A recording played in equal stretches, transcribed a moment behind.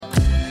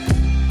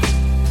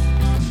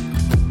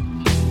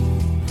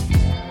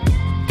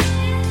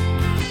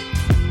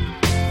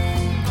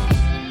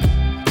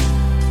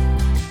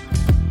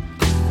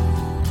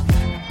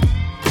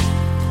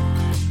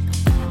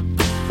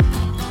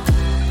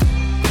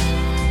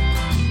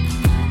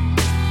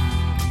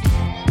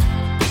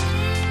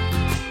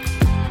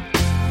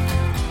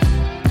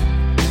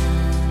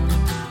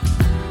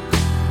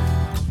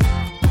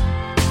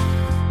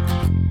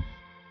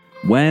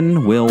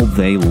when will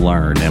they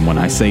learn? And when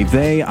I say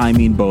they, I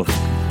mean both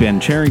Ben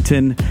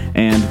Cherington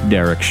and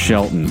Derek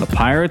Shelton. The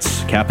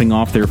Pirates capping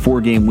off their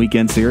 4-game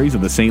weekend series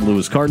of the St.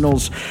 Louis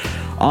Cardinals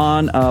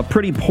on a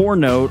pretty poor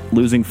note,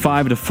 losing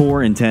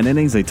 5-4 in 10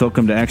 innings. They took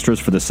them to extras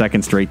for the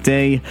second straight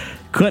day.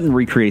 Couldn't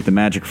recreate the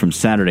magic from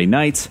Saturday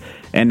night.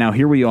 And now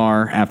here we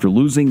are. After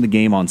losing the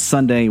game on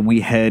Sunday, we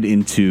head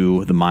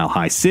into the Mile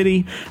High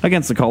City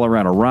against the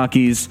Colorado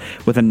Rockies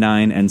with a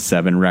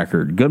 9-7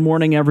 record. Good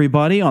morning,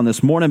 everybody, on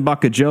this Mornin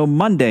Buc of Joe,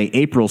 Monday,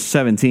 April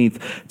 17th,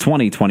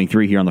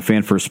 2023, here on the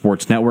Fan First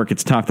Sports Network.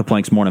 It's Talk the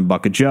Planks Mornin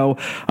Buc of Joe.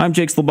 I'm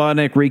Jake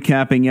Slobodnik,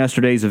 recapping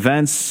yesterday's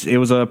events. It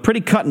was a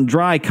pretty cut and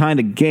dry kind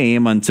of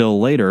game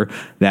until later.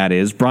 That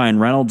is, Brian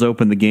Reynolds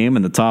opened the game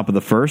in the top of the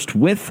first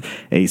with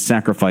a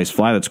sacrifice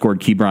fly that scored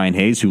Key Brian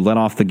Hayes, who led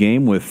off the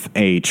game with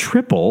a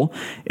triple.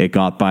 It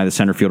got by the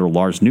center fielder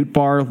Lars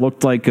Nootbaar.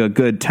 Looked like a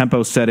good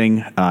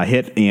tempo-setting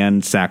hit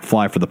and sac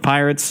fly for the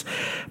Pirates.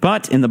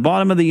 But in the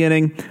bottom of the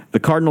inning, the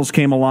Cardinals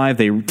came alive.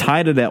 They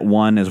tied it at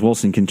 1 as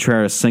Wilson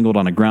Contreras singled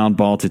on a ground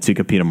ball to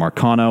TTP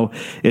Marcano.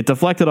 It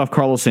deflected off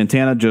Carlos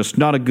Santana. Just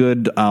not a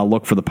good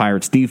look for the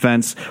Pirates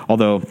defense,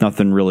 although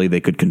nothing really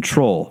they could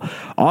control.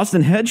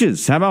 Austin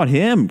Hedges, how about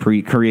him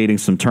creating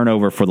some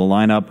turnover for the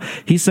lineup?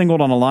 He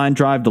singled on a line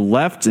drive to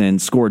left and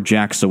scored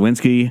Jack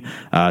Sawinski.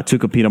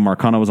 Tucupita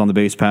Marcano was on the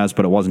base pass,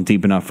 but it wasn't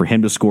deep enough for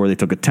him to score. They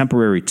took a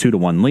temporary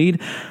 2-1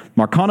 lead.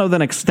 Marcano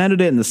then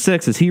extended it in the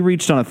 6th as he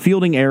reached on a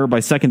fielding error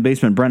by second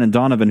baseman Brennan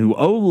Donovan, who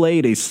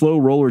laid a slow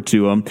roller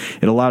to him.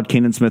 It allowed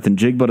Kanan Smith and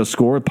Jigba to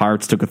score. The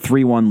Pirates took a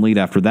 3-1 lead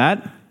after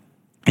that.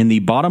 In the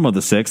bottom of the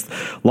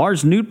 6th,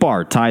 Lars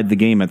Nootbaar tied the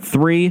game at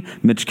 3.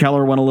 Mitch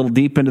Keller went a little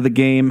deep into the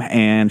game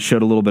and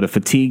showed a little bit of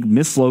fatigue,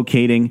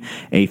 mislocating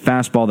a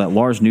fastball that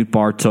Lars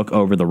Nootbaar took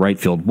over the right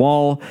field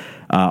wall.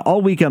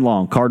 All weekend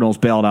long, Cardinals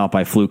bailed out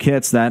by fluke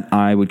hits. That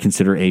I would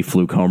consider a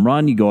fluke home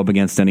run. You go up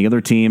against any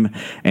other team,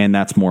 and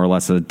that's more or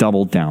less a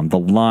double down the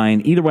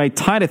line. Either way,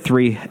 tied at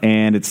 3,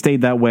 and it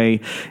stayed that way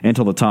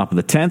until the top of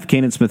the 10th.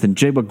 Kanan Smith and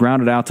Jigba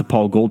grounded out to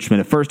Paul Goldschmidt.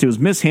 At first, it was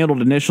mishandled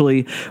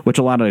initially, which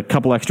allowed a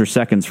couple extra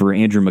seconds for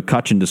Andrew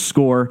McCutchen to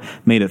score,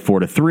 made it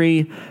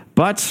 4-3.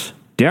 But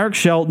Derek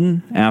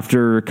Shelton,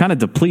 after kind of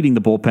depleting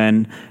the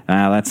bullpen,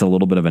 that's a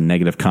little bit of a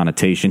negative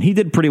connotation. He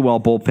did pretty well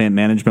bullpen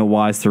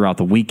management-wise throughout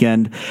the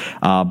weekend,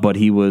 but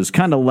he was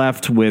kind of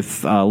left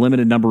with a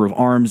limited number of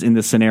arms in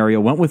this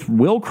scenario. Went with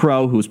Will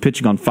Crowe, who was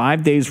pitching on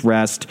 5 days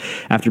rest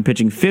after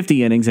pitching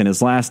 50 innings in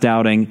his last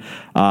outing.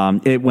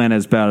 It went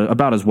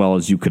about as well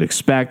as you could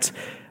expect.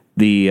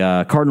 The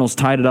Cardinals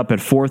tied it up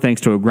at 4 thanks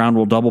to a ground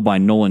rule double by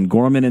Nolan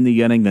Gorman in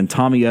the inning. Then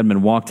Tommy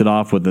Edman walked it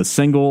off with a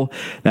single.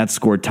 That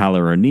scored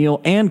Tyler O'Neill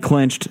and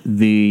clinched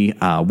the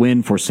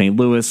win for St.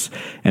 Louis.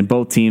 And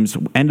both teams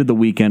ended the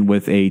weekend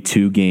with a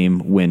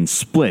 2-game win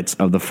split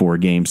of the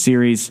 4-game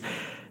series.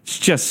 It's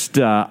just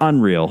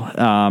unreal.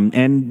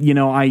 And, you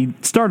know, I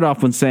started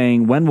off when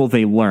saying, when will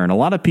they learn? A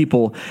lot of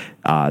people,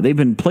 they've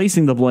been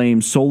placing the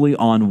blame solely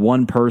on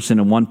one person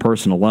and one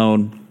person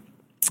alone.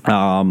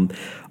 I'm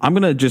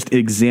going to just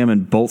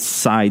examine both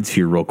sides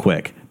here real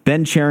quick.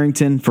 Ben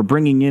Cherington for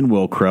bringing in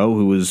Will Crowe,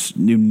 who was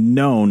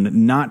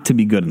known not to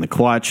be good in the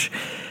clutch,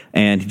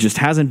 and he just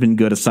hasn't been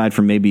good aside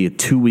from maybe a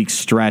 2-week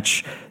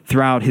stretch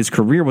throughout his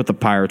career with the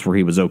Pirates where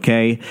he was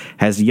okay,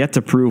 has yet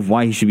to prove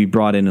why he should be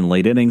brought in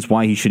late innings,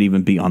 why he should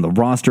even be on the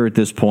roster at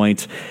this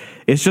point.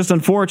 It's just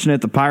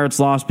unfortunate the Pirates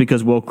lost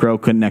because Will Crowe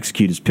couldn't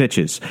execute his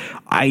pitches.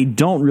 I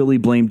don't really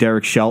blame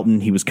Derek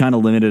Shelton. He was kind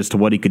of limited as to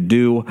what he could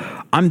do.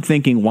 I'm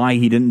thinking why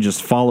he didn't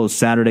just follow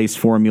Saturday's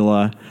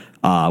formula,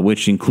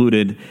 which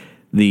included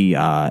the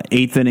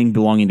 8th inning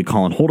belonging to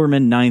Colin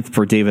Holderman, 9th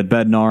for David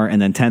Bednar, and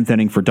then 10th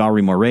inning for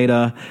Dauri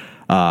Moreta.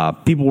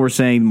 People were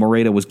saying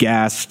Moreta was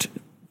gassed.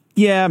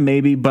 Yeah,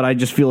 maybe, but I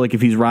just feel like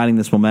if he's riding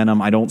this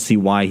momentum, I don't see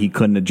why he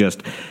couldn't have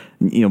just...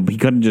 he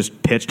couldn't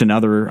just pitched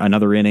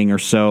another inning or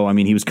so. I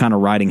mean, he was kind of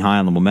riding high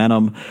on the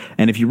momentum.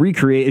 And if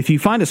you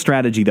find a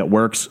strategy that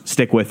works,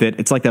 stick with it.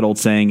 It's like that old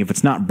saying, if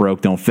it's not broke,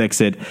 don't fix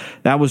it.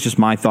 That was just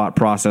my thought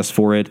process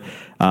for it.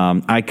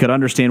 I could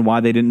understand why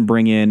they didn't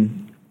bring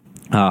in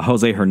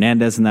Jose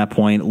Hernandez in that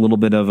point. A little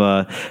bit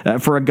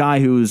of for a guy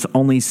who's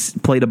only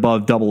played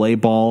above AA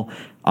ball.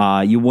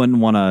 You wouldn't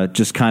want to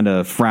just kind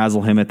of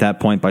frazzle him at that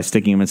point by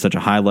sticking him in such a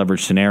high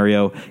leverage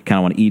scenario. Kind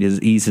of want to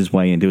ease his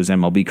way into his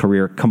MLB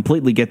career.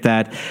 Completely get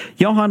that.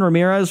 Johan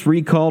Ramirez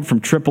recalled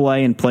from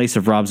AAA in place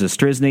of Rob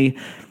Zastryzny.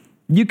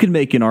 You could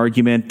make an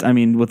argument. I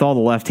mean, with all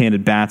the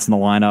left-handed bats in the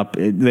lineup,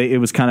 it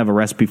was kind of a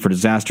recipe for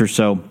disaster.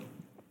 So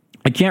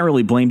I can't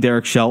really blame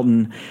Derek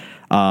Shelton.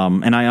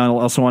 And I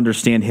also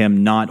understand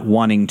him not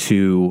wanting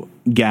to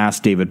gas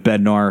David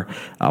Bednar.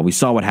 We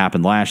saw what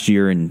happened last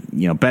year, and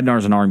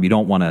Bednar's an arm you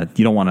don't want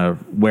to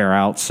wear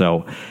out.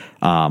 So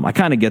I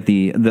kind of get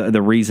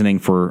the reasoning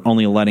for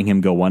only letting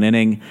him go 1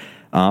 inning.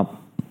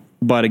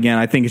 But again,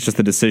 I think it's just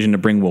a decision to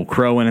bring Will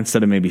Crowe in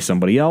instead of maybe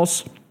somebody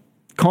else.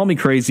 Call me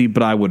crazy,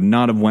 but I would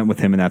not have went with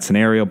him in that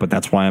scenario. But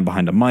that's why I'm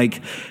behind a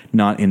mic,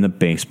 not in the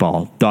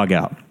baseball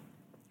dugout.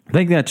 I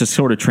think that just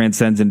sort of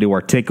transcends into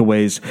our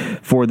takeaways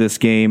for this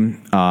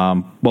game.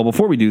 Well,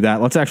 before we do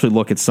that, let's actually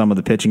look at some of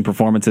the pitching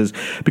performances,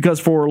 because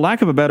for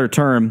lack of a better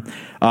term,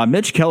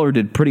 Mitch Keller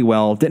did pretty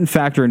well, didn't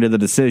factor into the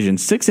decision.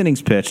 6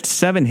 innings pitched,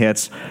 7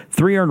 hits,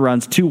 3 earned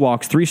runs, 2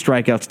 walks, 3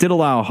 strikeouts, did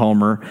allow a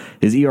homer.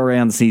 His ERA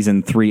on the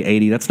season,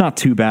 3.80. That's not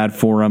too bad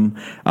for him.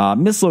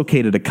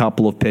 Mislocated a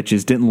couple of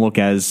pitches, didn't look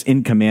as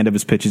in command of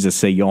his pitches as,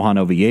 say, Johan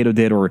Oviedo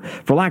did, or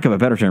for lack of a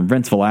better term,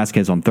 Vince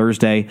Velasquez on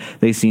Thursday.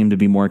 They seem to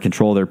be more in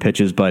control of their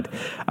pitches, but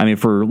I mean,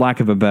 for lack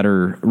of a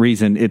better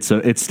reason, it's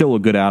still a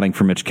good outing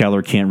for Mitch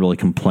Keller. Can't really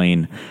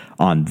complain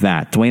on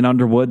that. Dwayne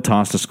Underwood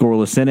tossed a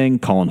scoreless inning.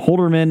 Colin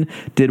Holderman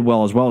did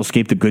well as well,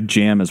 escaped a good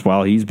jam as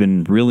well. He's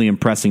been really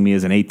impressing me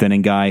as an 8th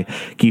inning guy.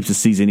 Keeps his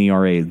season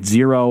ERA at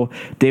 0.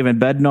 David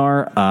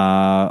Bednar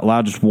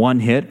allowed just 1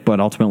 hit, but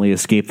ultimately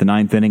escaped the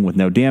 9th inning with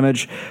no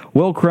damage.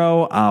 Will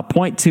Crow,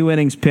 0.2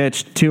 innings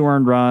pitched, 2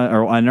 earned run,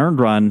 or an earned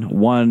run,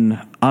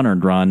 1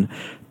 unearned run,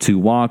 2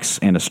 walks,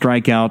 and a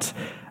strikeout.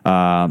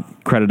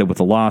 Credited with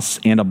a loss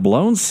and a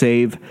blown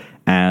save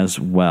as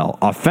well.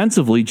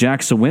 Offensively,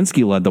 Jack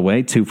Sawinski led the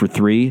way, 2 for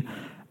 3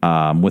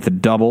 with a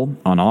double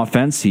on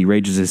offense. He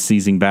raises his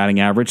season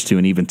batting average to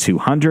an even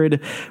 200,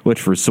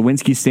 which for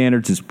Sawinski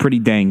standards is pretty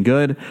dang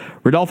good.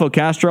 Rodolfo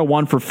Castro,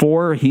 1 for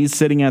 4. He's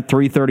sitting at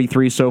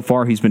 333 so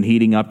far. He's been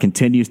heating up,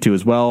 continues to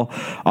as well.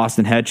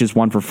 Austin Hedges,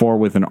 1 for 4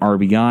 with an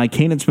RBI.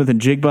 Kanan Smith and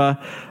Jigba,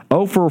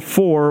 0 for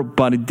 4,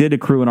 but it did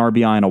accrue an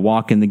RBI and a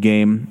walk in the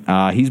game.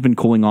 He's been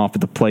cooling off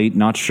at the plate.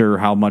 Not sure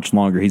how much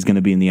longer he's going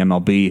to be in the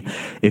MLB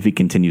if he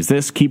continues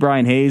this. Key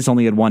Brian Hayes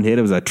only had 1 hit.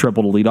 It was a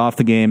triple to lead off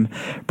the game.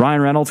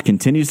 Brian Reynolds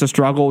continues to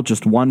struggle,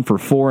 just 1 for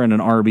 4 and an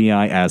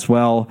RBI as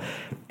well.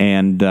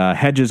 And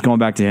Hedges, going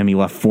back to him, he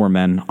left 4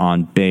 men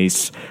on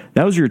base.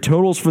 That was your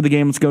totals for the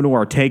game. Let's go to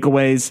our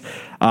takeaways.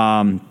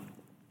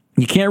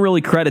 You can't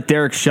really credit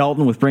Derek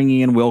Shelton with bringing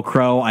in Will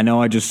Crow. I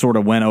know I just sort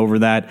of went over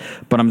that,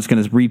 but I'm just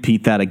going to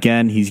repeat that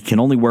again. He can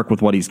only work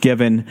with what he's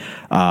given.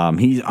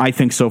 I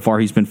think so far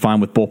he's been fine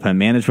with bullpen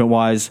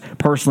management-wise.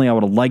 Personally, I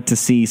would have liked to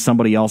see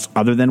somebody else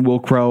other than Will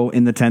Crow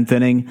in the 10th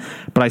inning,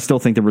 but I still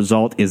think the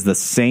result is the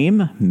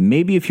same.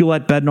 Maybe if you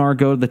let Bednar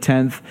go to the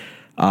 10th,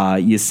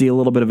 you see a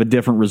little bit of a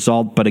different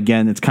result, but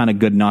again, it's kind of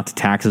good not to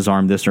tax his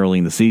arm this early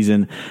in the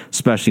season,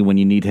 especially when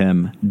you need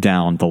him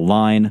down the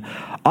line.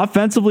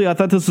 Offensively, I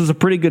thought this was a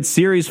pretty good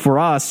series for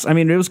us. I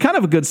mean, it was kind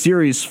of a good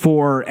series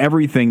for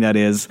everything that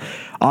is.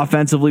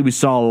 Offensively, we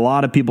saw a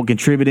lot of people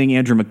contributing.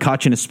 Andrew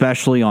McCutchen,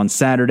 especially on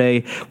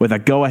Saturday, with a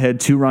go-ahead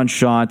 2-run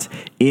shot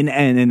in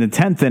the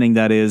 10th inning,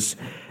 that is.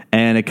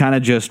 And it kind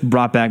of just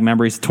brought back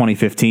memories of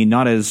 2015.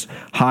 Not as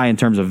high in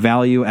terms of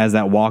value as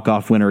that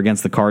walk-off winner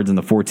against the Cards in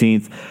the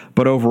 14th.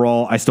 But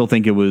overall, I still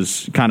think it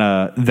was kind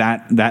of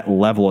that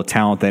level of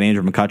talent that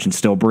Andrew McCutchen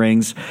still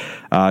brings.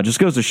 Just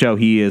goes to show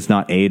he is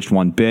not aged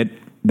one bit,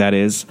 that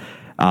is.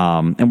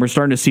 And we're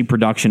starting to see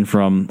production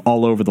from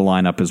all over the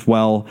lineup as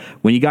well.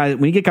 When you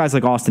get guys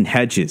like Austin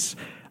Hedges,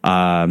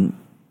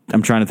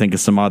 I'm trying to think of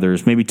some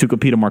others. Maybe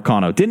Tucupita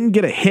Marcano. Didn't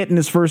get a hit in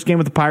his first game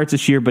with the Pirates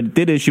this year, but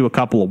did issue a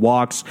couple of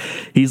walks.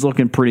 He's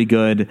looking pretty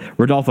good.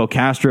 Rodolfo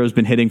Castro has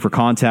been hitting for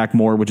contact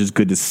more, which is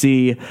good to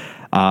see.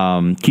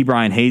 Key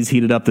Brian Hayes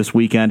heated up this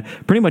weekend.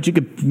 Pretty much you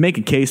could make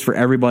a case for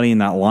everybody in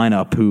that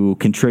lineup who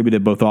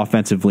contributed both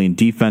offensively and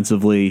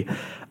defensively.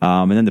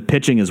 And then the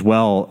pitching as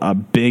well, a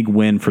big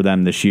win for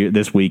them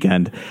this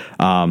weekend.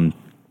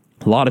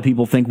 A lot of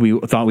people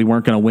thought we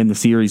weren't going to win the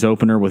series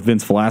opener with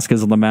Vince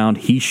Velasquez on the mound.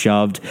 He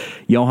shoved.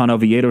 Johan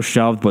Oviedo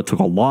shoved, but took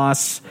a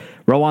loss.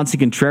 Roansy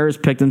Contreras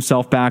picked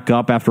himself back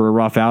up after a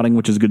rough outing,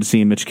 which is good to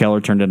see. And Mitch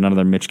Keller turned in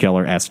another Mitch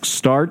Keller-esque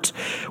start,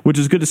 which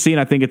is good to see. And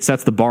I think it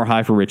sets the bar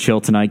high for Rich Hill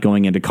tonight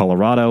going into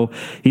Colorado.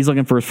 He's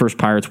looking for his first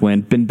Pirates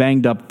win. Been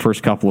banged up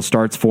first couple of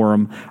starts for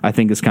him. I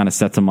think this kind of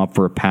sets him up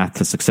for a path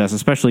to success,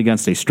 especially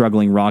against a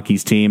struggling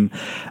Rockies team.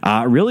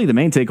 Really, the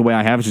main takeaway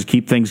I have is just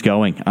keep things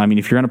going. I mean,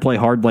 if you're going to play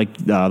hard like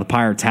the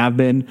Pirates have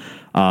been,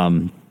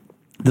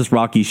 this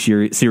Rockies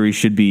series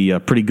should be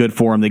pretty good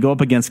for him. They go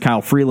up against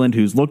Kyle Freeland,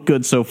 who's looked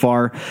good so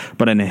far,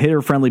 but in a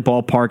hitter-friendly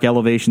ballpark,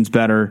 elevation's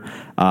better.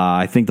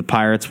 I think the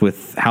Pirates,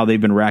 with how they've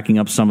been racking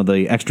up some of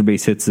the extra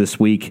base hits this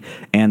week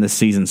and this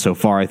season so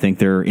far, I think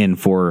they're in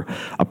for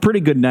a pretty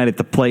good night at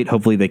the plate.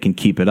 Hopefully they can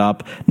keep it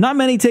up. Not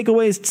many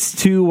takeaways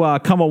to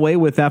come away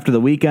with after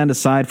the weekend,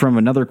 aside from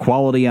another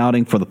quality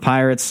outing for the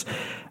Pirates.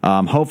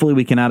 Hopefully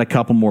we can add a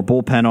couple more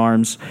bullpen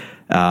arms.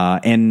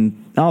 And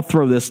I'll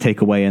throw this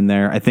takeaway in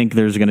there. I think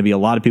there's going to be a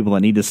lot of people that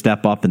need to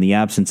step up in the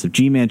absence of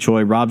G-Man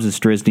Choi, Rob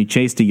Zastryzny,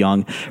 Chase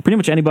DeYoung, pretty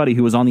much anybody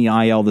who was on the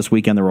IL this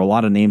weekend. There were a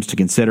lot of names to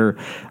consider.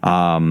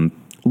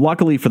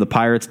 Luckily for the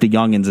Pirates,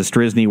 DeYoung and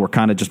Zastryzny were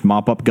kind of just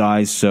mop-up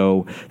guys,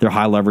 so they're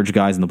high-leverage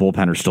guys, and the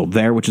bullpen are still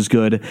there, which is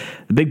good.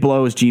 The big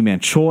blow is G-Man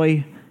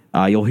Choi.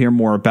 You'll hear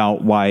more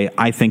about why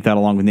I think that,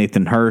 along with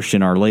Nathan Hirsch,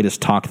 in our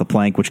latest Talk the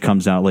Plank, which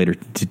comes out later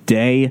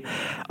today.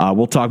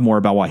 We'll talk more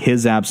about why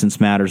his absence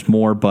matters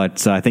more,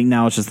 but I think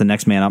now it's just the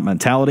next man up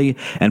mentality.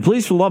 And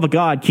please, for the love of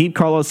God, keep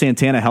Carlos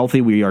Santana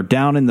healthy. We are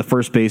down in the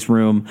first base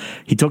room.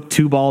 He took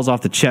 2 balls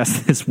off the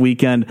chest this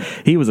weekend.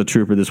 He was a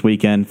trooper this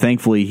weekend.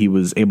 Thankfully, he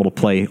was able to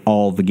play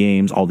all the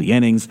games, all the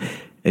innings.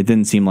 It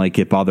didn't seem like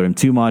it bothered him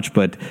too much,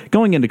 but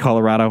going into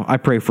Colorado, I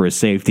pray for his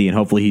safety, and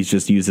hopefully he's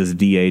just used as a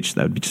DH.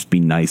 That would just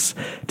be nice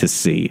to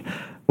see.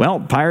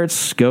 Well,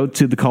 Pirates go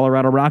to the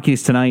Colorado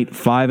Rockies tonight,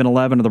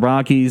 5-11 of the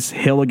Rockies.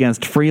 Hill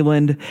against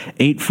Freeland,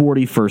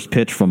 8:40 first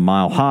pitch from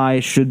Mile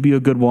High. Should be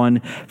a good one.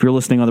 If you're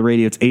listening on the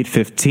radio, it's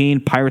 8:15.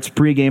 Pirates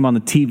pregame on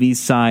the TV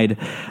side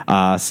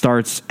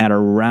starts at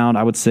around,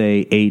 I would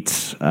say,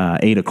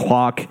 8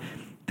 o'clock.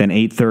 Then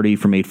 8:30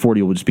 from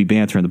 8:40 will just be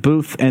banter in the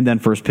booth, and then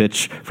first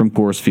pitch from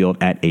Coors Field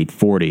at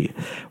 8:40.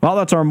 Well,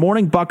 that's our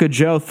Morning Buc of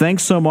Joe.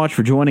 Thanks so much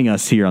for joining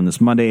us here on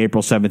this Monday,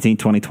 April 17,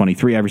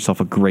 2023. Have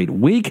yourself a great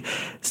week.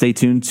 Stay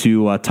tuned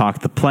to Talk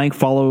the Plank.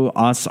 Follow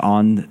us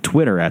on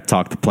Twitter at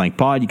Talk the Plank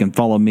Pod. You can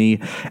follow me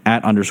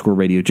at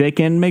 _Radio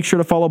Jake, and make sure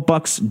to follow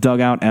Buck's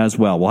Dugout as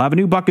well. We'll have a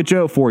new Buc of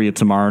Joe for you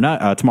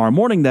tomorrow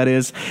morning, that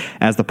is,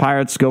 as the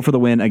Pirates go for the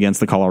win against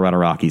the Colorado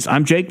Rockies.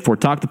 I'm Jake for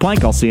Talk the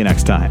Plank. I'll see you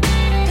next time.